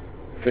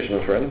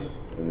fisherman's friends,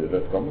 in the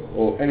inverted commas,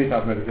 or any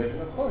type of medication,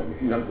 that's fine. If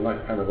you happen to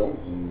like Panadols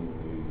and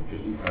you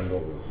just eat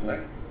Panadols as a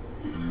snack,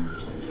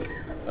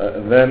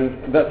 then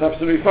that's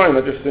absolutely fine.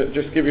 I just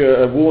give you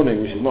a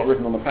warning, which is not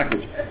written on the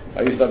package.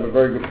 I used to have a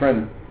very good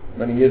friend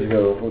many years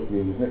ago,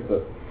 unfortunately, he was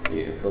Nicola,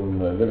 from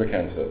liver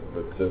cancer,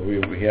 but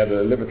we had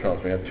a liver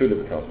transplant. We had 2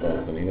 liver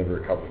transplants, and he never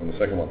recovered from the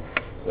second one.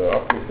 So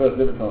after his first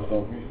liver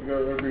transplant, we used to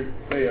go every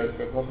day. I used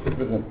to go to hospital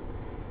with him,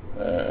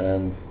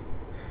 and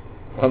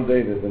one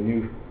day there's a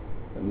new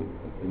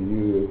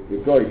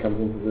guy comes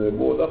into the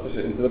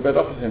bed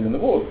opposite him in the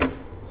ward.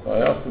 So I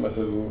asked him, I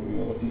said,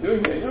 well, what's he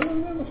doing here? No,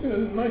 must be a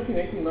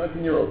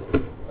 19-year-old.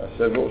 I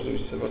said,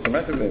 he said, what's the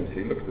matter with him? So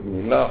he looked at me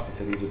and he laughed.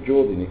 He said he's a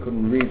Geordie and he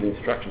couldn't read the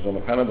instructions on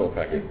the Panadol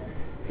packet.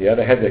 He had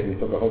a headache and he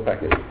took a whole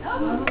packet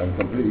and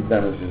completely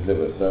damaged his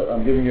liver. So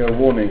I'm giving you a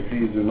warning,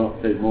 please do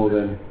not take more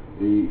than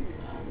the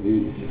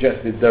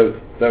suggested dose.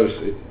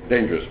 It's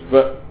dangerous.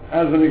 But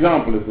as an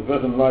example, if the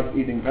person likes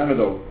eating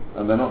Panadol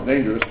and they're not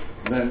dangerous,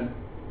 then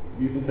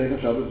you can take a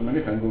Shabbos as many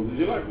Panadols as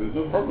you like. There's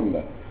no problem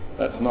there.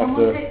 That's not...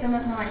 take them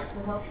at night to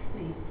help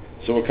sleep.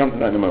 So we'll come to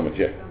that in a moment,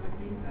 yeah.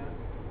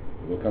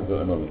 We'll come to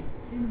that in a moment.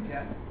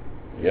 Ginger?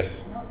 Yes.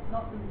 Not the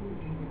blue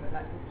ginger, but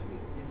like the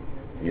sweet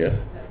ginger. Yes.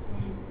 That's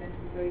meant to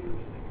be very good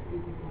for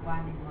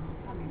binding on the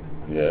tummy.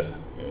 Yes.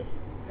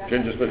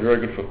 Ginger's supposed to be very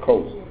good for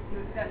colds.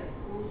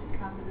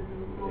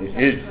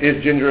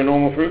 Is ginger a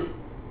normal fruit?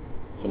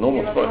 It's a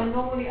normal spice. One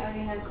normally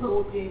only has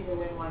raw ginger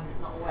when one's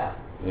not well.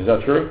 Is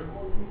that true?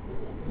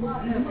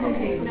 No, you use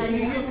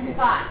it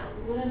fine.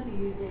 You wouldn't be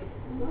using...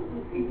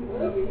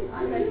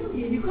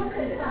 You could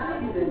put it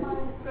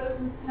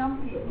some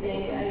people.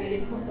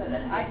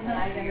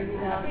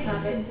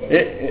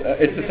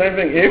 It's the same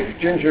thing. If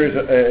ginger is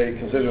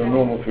considered a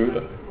normal food,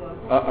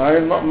 I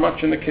am not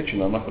much in the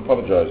kitchen. I must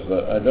apologise.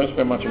 I don't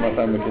spend much of my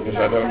time in the kitchen,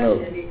 so I don't know.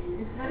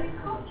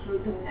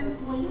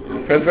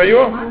 Depends where you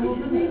are.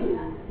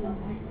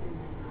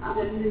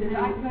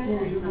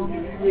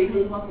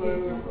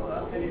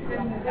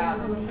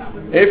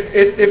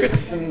 If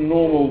it's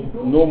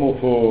normal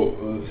for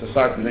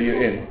society that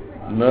you're in,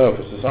 no,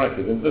 for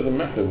society, then it doesn't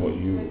matter what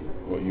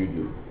you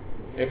do.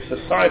 If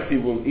society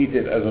will eat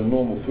it as a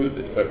normal food,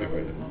 it's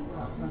perfectly different.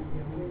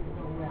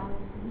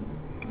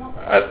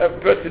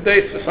 But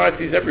today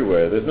society is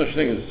everywhere. There's no such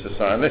thing as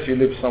society, unless you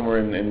live somewhere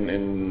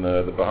in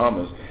the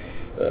Bahamas.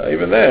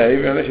 Even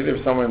unless you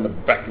live somewhere in the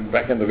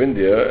back end of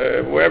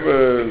India,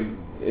 wherever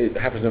it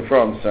happens in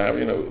France,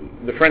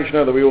 the French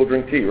know that we all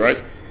drink tea, right?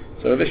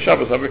 So this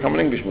Shabbos I've become an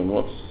Englishman.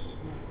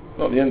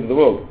 Not the end of the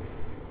world.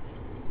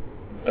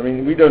 I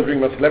mean, we don't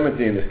drink much lemon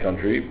tea in this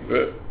country,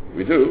 but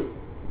we do.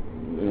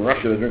 In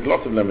Russia they drink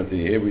lots of lemon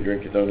tea. Here we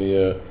drink it only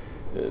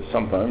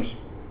sometimes.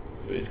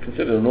 It's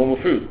considered a normal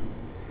food.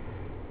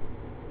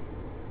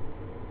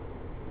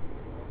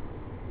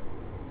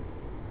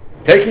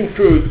 Taking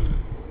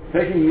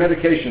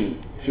medication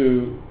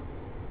to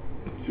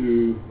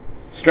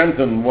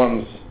strengthen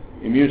one's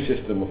immune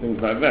system or things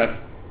like that,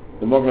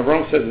 the Magen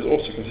Avraham says is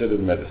also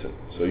considered medicine.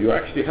 So you're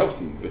actually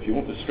healthy, but you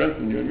want to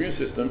strengthen your immune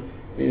system,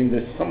 meaning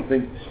there's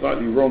something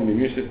slightly wrong, the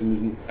immune system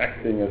isn't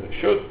acting as it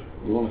should,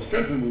 you want to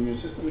strengthen the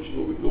immune system, which is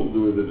what we all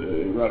do with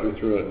it right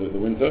through the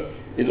winter,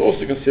 is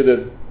also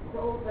considered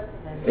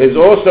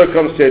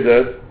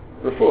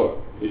refuoh,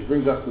 which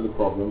brings us to the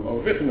problem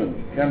of vitamins.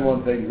 Can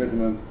one take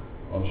vitamins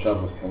on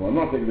Shabbos? Can one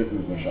not take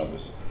vitamins on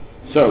Shabbos?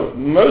 So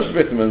most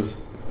vitamins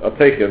are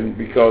taken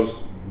because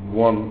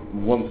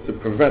one wants to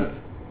prevent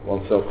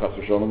oneself, chas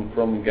v'sholom,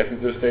 from getting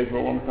to a stage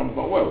where one becomes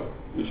not well,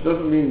 which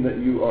doesn't mean that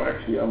you are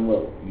actually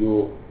unwell.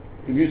 Your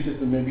immune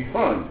system may be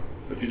fine,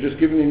 but you're just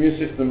giving the immune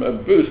system a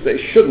boost that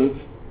it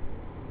shouldn't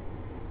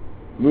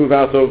move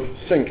out of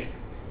sync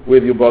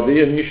with your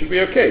body, and you should be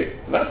okay.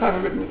 And that type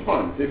of vitamin is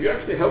fine. So if you're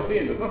actually healthy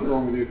and there's nothing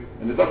wrong with you,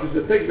 and the doctor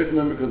says take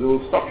vitamin because it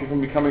will stop you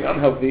from becoming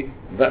unhealthy,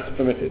 that's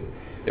permitted.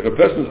 If a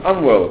person's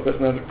unwell, a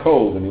person has a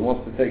cold and he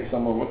wants to take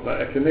some of what's that,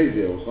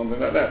 echinacea or something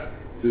like that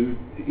to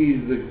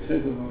ease the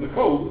symptoms of the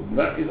cold,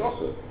 that is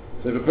also.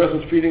 So if a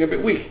person's feeling a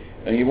bit weak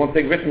and you want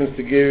to take vitamins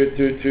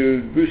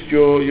to boost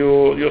your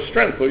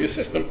strength or your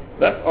system,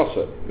 that's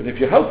also. But if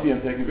you're healthy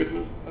and taking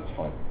vitamins, that's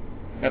fine.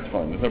 That's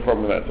fine. There's no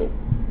problem with that at all.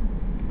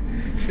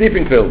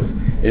 Sleeping pills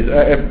is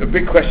a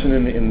big question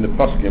in the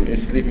poskim. Is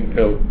sleeping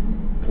pill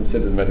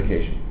considered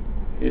medication?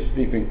 Is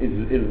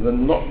the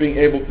not being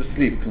able to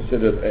sleep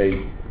considered a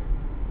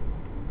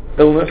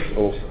illness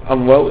or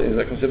unwell? Is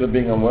that considered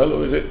being unwell,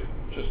 or is it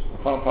just a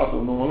part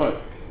of normal life?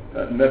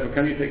 And therefore,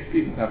 can you take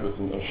sleeping tablets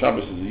on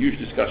Shabbos? Is a huge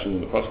discussion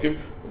in the poskim.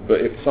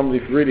 But if somebody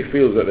really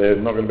feels that they're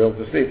not going to be able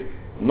to sleep,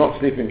 not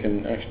sleeping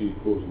can actually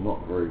cause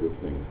not very good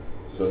things.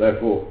 So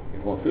therefore,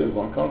 if one feels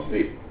one can't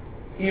sleep,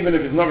 even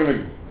if it's not going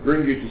to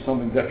bring you to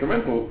something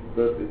detrimental,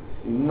 but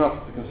it's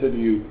enough to consider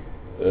you,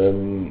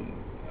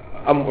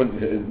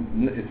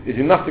 it's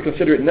enough to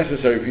consider it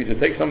necessary for you to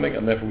take something,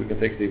 and therefore we can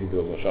take sleeping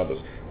pills on Shabbos.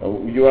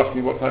 You asked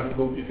me what type of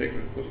pills do you take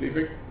for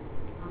sleeping?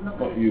 I'm not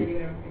Not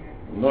you.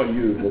 Not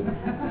you, but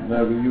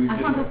no, but you. I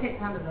can't take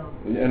Panadol.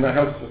 And that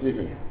helps for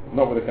sleeping,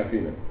 not with the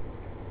caffeine in.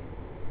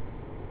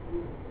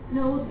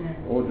 No, ordinary.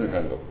 Ordinary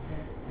Panadol.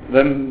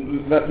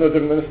 Then that's no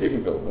different than a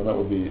sleeping pill, and that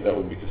would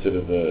be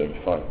considered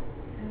fine.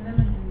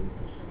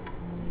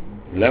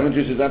 Lemon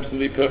juice is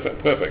absolutely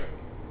perfect.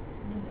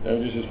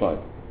 Lemon juice is fine.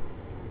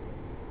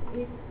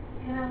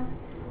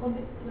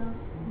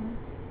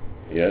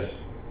 Yes.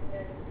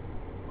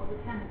 On the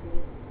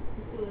canopy,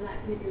 you feel like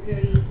you're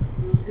very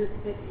good,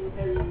 you're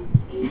very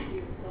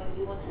easy,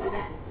 you want to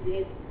relax to be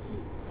able to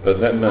sleep. But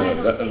that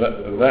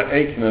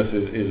achiness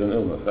is an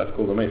illness. That's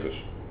called a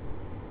mefish.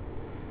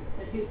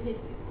 But you take it.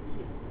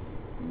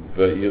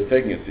 But you're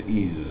taking it to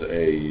ease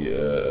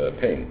a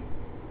pain,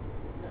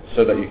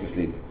 so that you can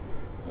sleep.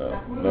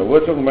 No,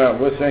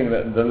 we're saying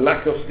that the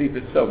lack of sleep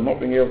itself, not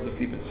being able to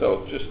sleep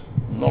itself, just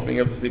not being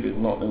able to sleep is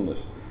not an illness.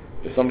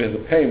 If somebody has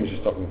a pain which is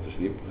stopping them to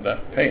sleep,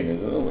 that pain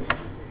is an illness.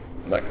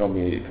 And that can't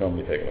be taken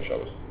on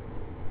Shabbos.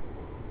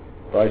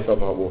 Buy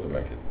yourself a hot water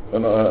blanket.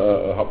 No,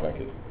 a hot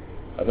blanket.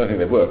 I don't think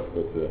they work,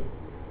 but...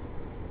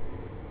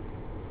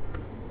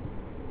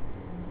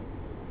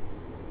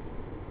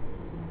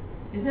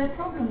 Is there a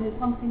problem with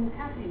something with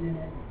caffeine in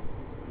it?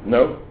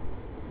 No.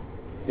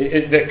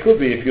 There could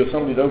be if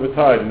somebody's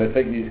overtired and they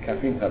take these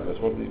caffeine tablets.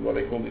 What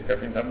they call these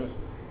caffeine tablets?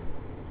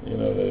 You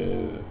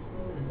know,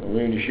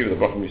 when you shoot at the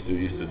bottom, used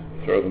to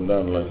throw them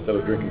down instead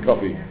of drinking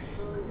coffee.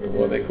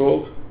 What are they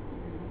called?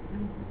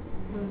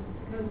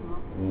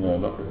 No,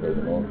 not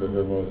Cocodamol.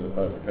 Cocodamol is a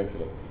type of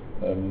painkiller.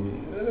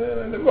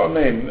 They've got a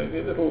name.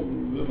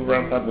 Little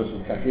round tablets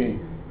of caffeine.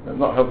 They're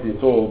not healthy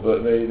at all,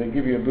 but they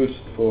give you a boost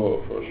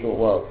for a short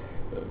while.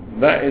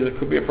 That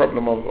could be a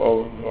problem of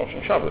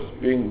Shabbos,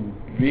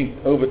 being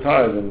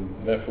overtired,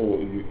 and therefore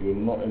you're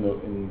not in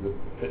the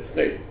fit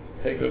state.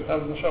 Take those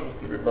tablets on Shabbos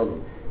could be a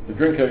problem. To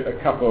drink a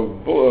cup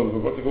of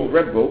what's it called,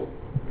 Red Bull,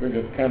 drink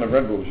a can of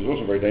Red Bull, which is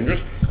also very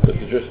dangerous. But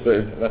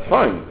that's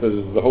fine, because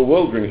the whole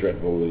world drinks Red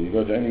Bull. You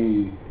go to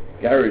any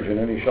garage and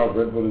any shop,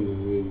 Red Bull is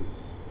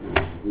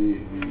the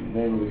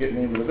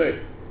name of the day.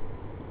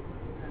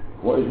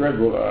 What is Red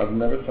Bull? I've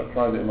never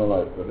tried it in my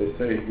life, but they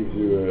say it gives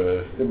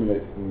you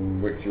stimulates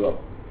and wakes you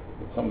up.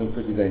 It's something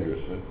pretty dangerous.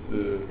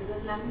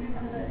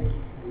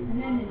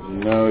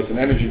 No, it's an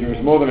energy drink.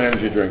 It's more than an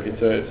energy drink.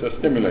 It's a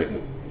stimulator.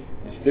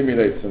 It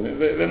stimulates, and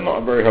they're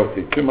not very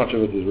healthy. Too much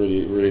of it is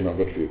really not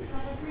good for you.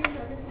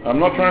 I'm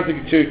not trying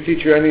to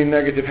teach you any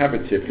negative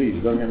habits here. Please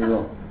don't get me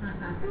wrong.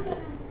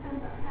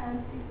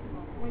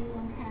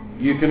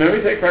 You can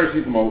only take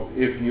paracetamol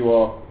if you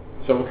are.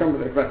 So we'll come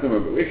back to that in a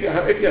moment. But if you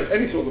have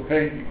any sort of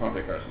pain, you can't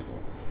take paracetamol.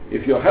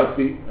 If you're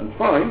healthy and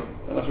fine,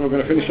 and that's what we're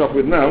going to finish off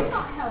with now. It's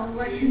not health,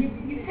 right?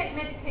 You take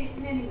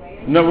medication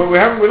anyway. No,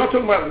 we're not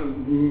talking about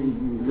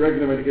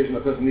regular medication a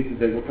person needs to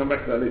take. We'll come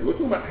back to that later. We're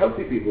talking about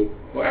healthy people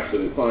who are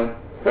absolutely fine,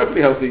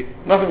 perfectly healthy,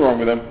 nothing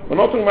wrong with them. We're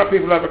not talking about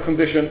people who have a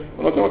condition.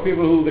 We're not talking about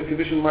people who the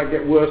condition might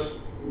get worse.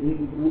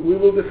 We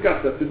will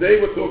discuss that.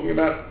 Today we're talking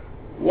about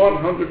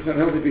 100%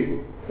 healthy people,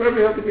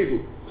 perfectly healthy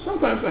people.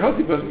 Sometimes a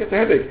healthy person gets a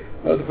headache.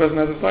 The person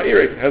has a slight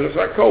earache, has a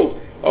slight cold.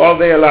 Are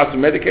they allowed to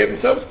medicate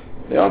themselves?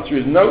 The answer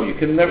is no, you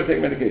can never take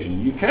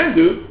medication. You can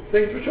do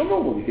things which are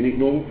normal. You can eat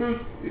normal food,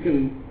 you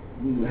can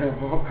have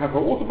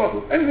hot water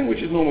bottles, anything which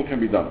is normal can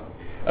be done.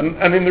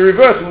 And in the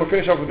reverse, and we'll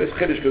finish off with this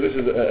chiddush because this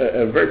is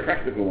a very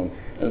practical one.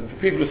 And for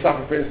people who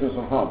suffer, for instance,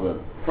 from heartburn,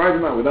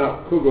 Friday night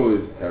without kugel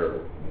is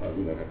terrible.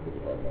 We don't have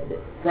kugel Friday night, but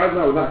Friday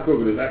night without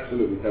kugel is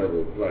absolutely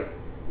terrible. It's like,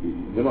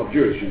 you're not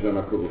Jewish, you don't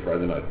have kugel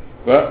Friday night.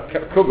 But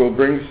kugel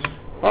brings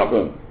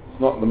heartburn.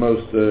 It's not the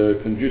most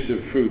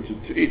conducive food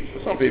to eat. For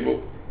some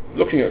people,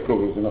 looking at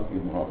kugel is enough to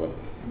give them heartburn.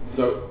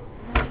 So,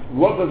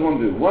 what does one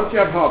do? Once you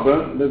have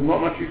heartburn, there's not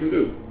much you can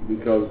do,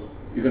 because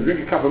you can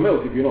drink a cup of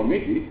milk if you're not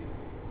meaty,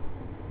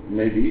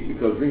 maybe,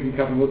 because drinking a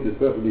cup of milk is a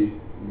perfectly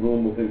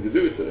normal thing to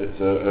do.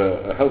 It's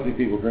a healthy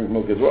people drink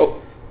milk as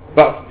well.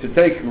 But to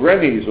take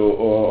Rennies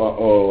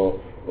or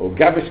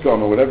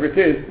Gaviscon or whatever it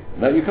is,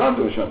 now you can't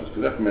do a Shabbos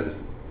because that's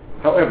medicine.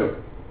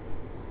 However,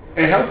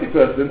 a healthy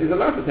person is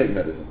allowed to take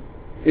medicine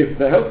if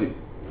they're healthy.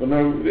 So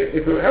now,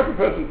 if a healthy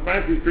person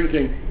fancies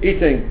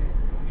eating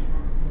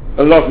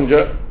a lozenge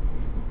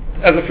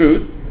as a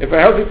food, if a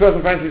healthy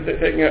person fancies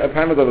taking a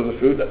Panadol as a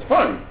food, that's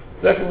fine.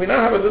 Therefore, we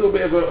now have a little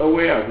bit of a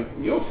way out. If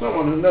you're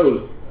someone who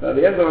knows that at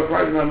the end of a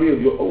Friday night meal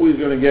you're always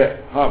going to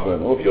get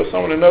heartburn, or if you're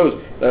someone who knows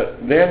that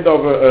at the end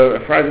of a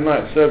Friday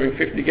night serving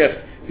 50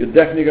 guests you're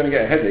definitely going to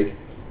get a headache,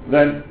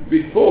 then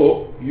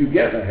before you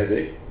get a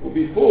headache, or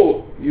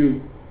before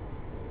you've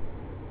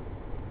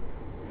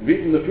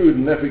eaten the food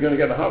and therefore you're going to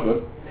get the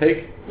heartburn,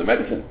 take the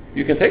medicine.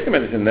 You can take the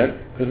medicine then,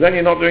 because then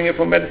you're not doing it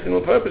for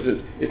medicinal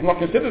purposes. It's not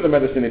considered a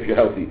medicine if you're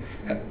healthy.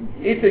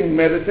 Eating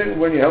medicine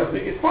when you're healthy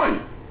is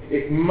fine.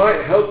 It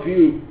might help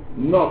you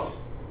not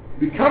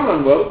become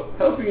unwell.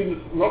 Helping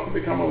you not to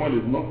become unwell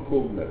is not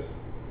called medicine.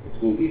 It's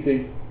called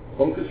eating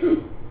bonkers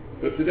food.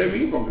 But today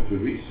we eat bonkers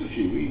food. We eat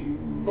sushi. We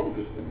eat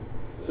bonkers things.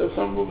 So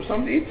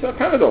some eat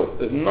Panadol.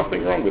 There's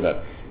nothing wrong with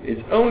that.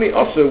 It's only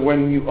also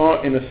when you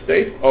are in a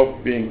state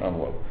of being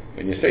unwell.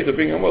 When you're in a state of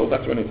being unwell,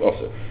 that's when it's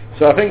also.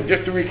 So I think,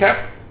 just to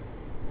recap,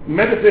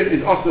 medicine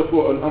is also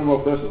for an unwell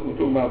person. We're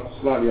talking about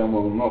slightly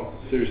unwell, not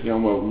seriously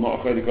unwell, not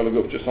a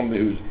chaylik, just somebody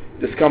who's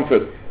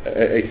discomfort,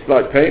 a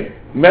slight pain.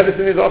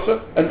 Medicine is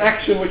also an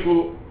action which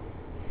will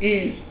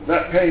ease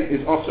that pain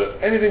is also.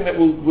 Anything that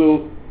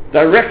will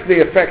directly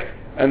affect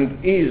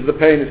and ease the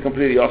pain is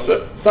completely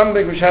also.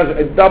 Something which has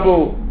a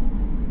double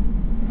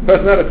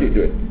personality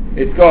to it.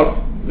 It's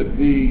got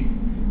the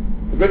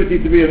ability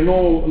to be a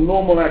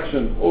normal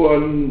action or a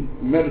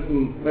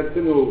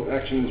medicinal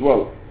action as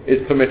well is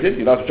permitted.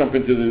 You'll have to jump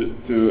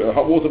into a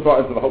hot water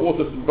bath, into the hot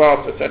water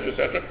bath, etc.,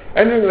 etc.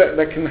 Anything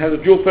that can have a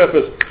dual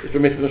purpose is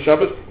permitted on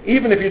Shabbos,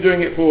 even if you're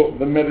doing it for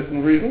the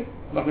medicinal reason.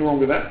 Nothing wrong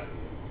with that.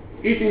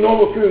 Eating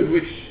normal food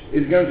which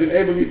is going to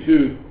enable you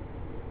to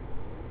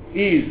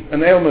ease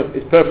an ailment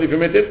is perfectly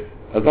permitted,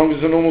 as long as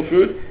it's a normal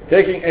food.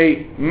 Taking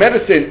a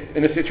medicine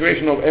in a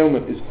situation of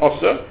ailment is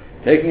also.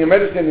 Taking a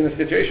medicine in a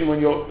situation when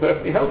you're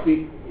perfectly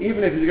healthy,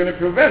 even if it's going to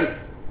prevent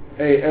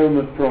a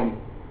ailment from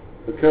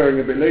occurring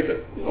a bit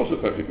later, is also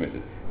perfectly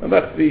permitted. And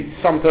that's the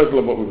sum total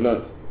of what we've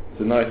learned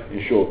tonight,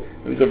 in short.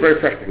 And it's a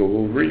very practical.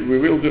 We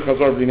will do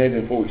Chazar B'nei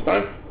Neder in 4 weeks'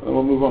 time, and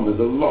we'll move on.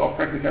 There's a lot of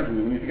practicalities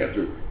we need to get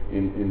through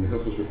in the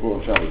Halochos of Refuoh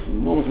and Shabbos.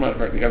 An enormous amount of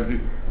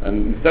practicalities.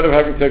 And instead of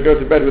having to go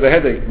to bed with a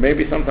headache,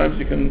 maybe sometimes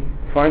you can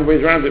find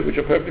ways around it which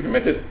are perfectly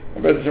permitted.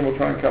 And Be'ez Hashem will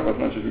try and cover as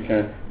much as we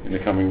can in the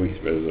coming weeks.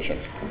 Be'ez Hashem.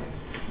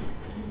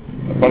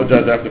 I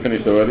apologize I have to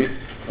finish so early,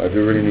 but I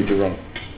do really need to run.